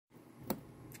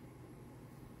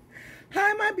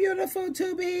my beautiful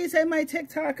tubies and my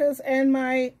TikTokers and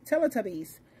my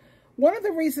Teletubbies. One of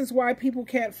the reasons why people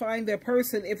can't find their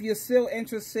person, if you're still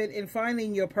interested in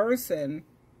finding your person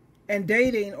and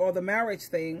dating or the marriage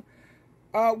thing,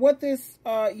 what this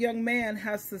young man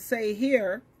has to say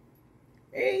here,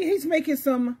 he's making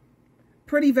some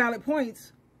pretty valid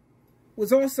points,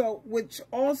 which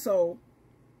also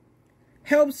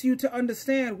helps you to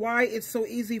understand why it's so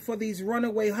easy for these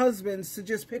runaway husbands to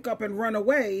just pick up and run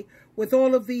away with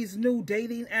all of these new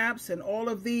dating apps and all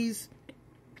of these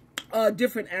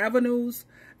different avenues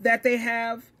that they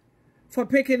have for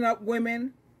picking up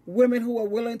women who are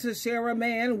willing to share a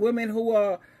man, women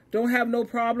who don't have no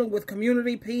problem with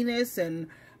community penis, and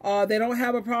they don't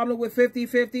have a problem with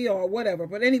 50-50 or whatever.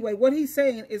 But anyway, what he's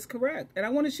saying is correct, and I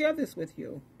want to share this with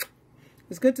you.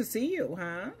 It's good to see you,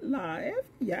 huh? Live?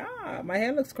 Yeah, my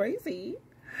hair looks crazy.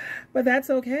 But that's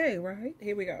okay, right?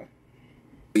 Here we go.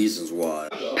 Reasons why.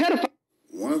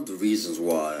 One of the reasons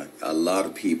why a lot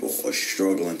of people are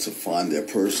struggling to find their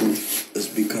person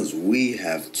is because we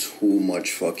have too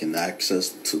much fucking access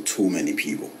to too many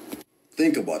people.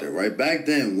 Think about it, right? Back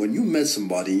then, when you met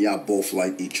somebody, y'all both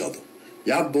liked each other.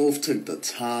 Y'all both took the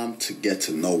time to get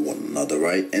to know one another,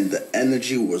 right? And the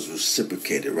energy was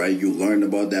reciprocated, right? You learned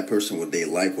about that person, what they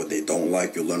like, what they don't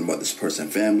like. You learned about this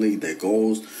person's family, their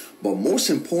goals. But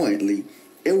most importantly,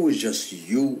 it was just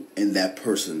you and that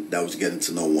person that was getting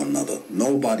to know one another.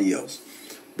 Nobody else.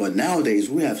 But nowadays,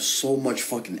 we have so much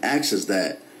fucking access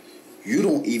that you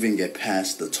don't even get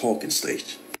past the talking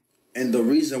stage. And the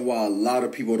reason why a lot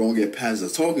of people don't get past the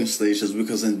talking stage is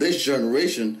because in this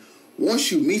generation,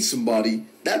 once you meet somebody,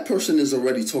 that person is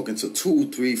already talking to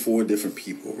 2, 3, 4 different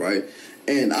people, right?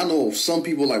 And I know some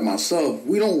people like myself,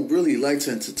 we don't really like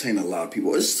to entertain a lot of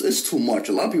people. It's too much.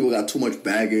 A lot of people got too much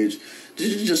baggage.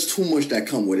 There's just too much that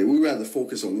come with it. We rather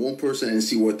focus on one person and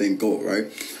see where things go, right?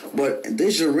 But in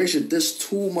this generation, there's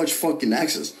too much fucking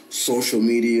access. Social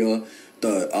media,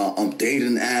 the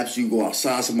dating apps, you go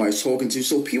outside, somebody's talking to you.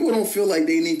 So people don't feel like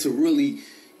they need to really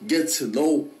get to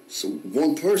know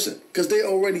one person because they're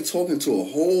already talking to a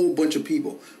whole bunch of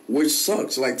people, which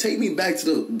sucks. Like, take me back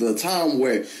to the time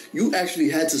where you actually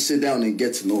had to sit down and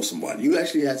get to know somebody. You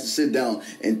actually had to sit down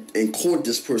and court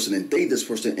this person and date this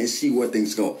person and see where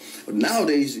things go. But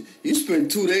nowadays, you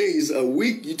spend 2 days, a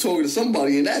week, you talking to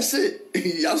somebody and that's it.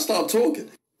 Y'all stop talking.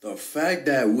 The fact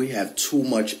that we have too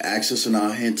much access in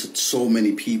our hand to so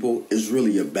many people is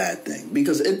really a bad thing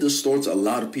because it distorts a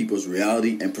lot of people's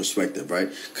reality and perspective,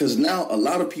 right? Because now a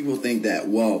lot of people think that,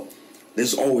 well,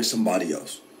 there's always somebody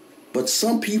else. But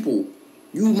some people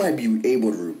you might be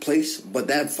able to replace, but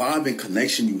that vibe and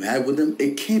connection you had with them,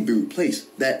 it can't be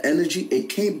replaced. That energy, it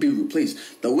can't be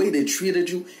replaced. The way they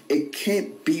treated you, it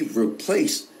can't be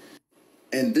replaced.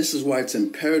 And this is why it's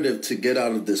imperative to get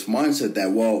out of this mindset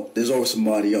that, well, there's always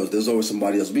somebody else. There's always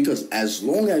somebody else. Because as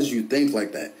long as you think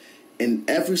like that, in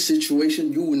every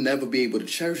situation, you will never be able to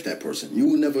cherish that person. You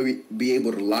will never be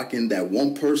able to lock in that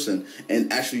one person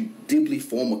and actually deeply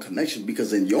form a connection.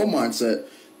 Because in your mindset,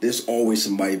 there's always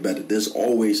somebody better. There's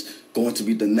always going to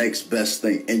be the next best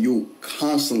thing. And you'll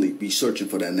constantly be searching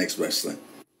for that next best thing.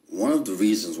 One of the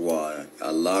reasons why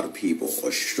a lot of people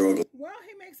are struggling. Well,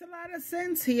 he makes a lot of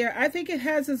sense here. I think it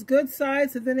has its good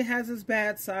sides and then it has its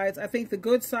bad sides. I think the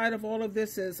good side of all of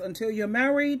this is until you're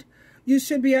married, you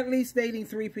should be at least dating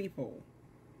 3 people.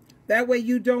 That way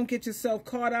you don't get yourself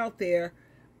caught out there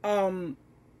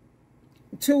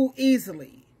too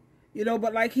easily. You know,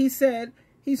 but like he said,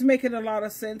 he's making a lot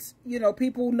of sense. You know,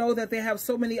 people know that they have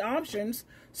so many options,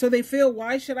 so they feel,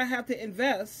 why should I have to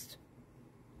invest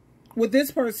with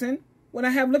this person when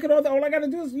I have, look at all I got to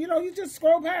do is, you know, you just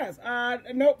scroll past.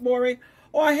 Nope, boring.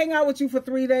 Or I hang out with you for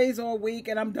 3 days or a week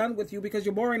and I'm done with you because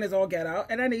you're boring as all get out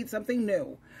and I need something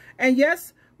new. And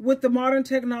yes, with the modern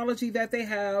technology that they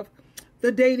have,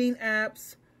 the dating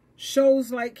apps,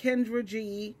 shows like Kendra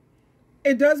G,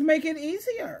 it does make it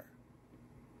easier.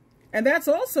 And that's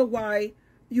also why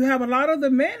you have a lot of the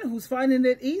men who's finding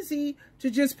it easy to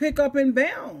just pick up and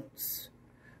bounce.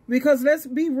 Because let's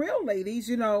be real, ladies,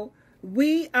 you know,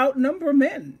 we outnumber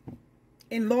men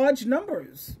in large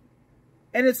numbers.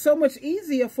 And it's so much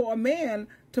easier for a man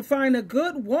to find a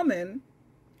good woman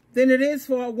than it is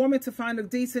for a woman to find a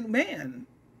decent man.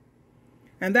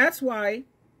 And that's why,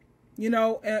 you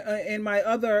know, in my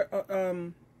other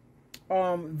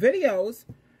videos,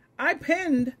 I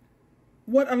pinned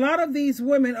what a lot of these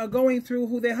women are going through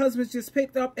who their husbands just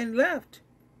picked up and left.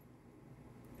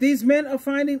 These men are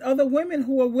finding other women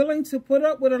who are willing to put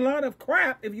up with a lot of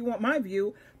crap, if you want my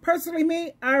view. Personally,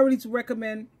 me, I always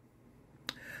recommend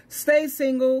stay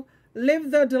single, live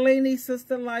the Delaney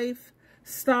sister life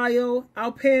style.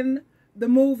 I'll pin the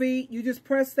movie. You just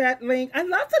press that link. I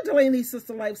love the Delaney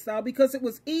Sister Lifestyle because it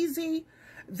was easy.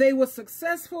 They were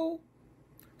successful,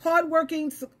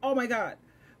 hardworking. Oh my God.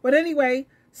 But anyway,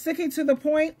 sticking to the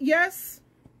point, yes,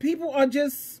 people are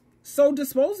just so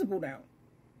disposable now,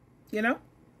 you know?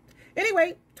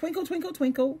 Anyway, twinkle, twinkle,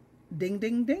 twinkle, ding,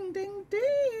 ding, ding, ding,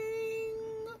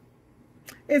 ding.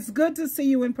 It's good to see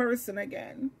you in person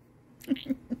again.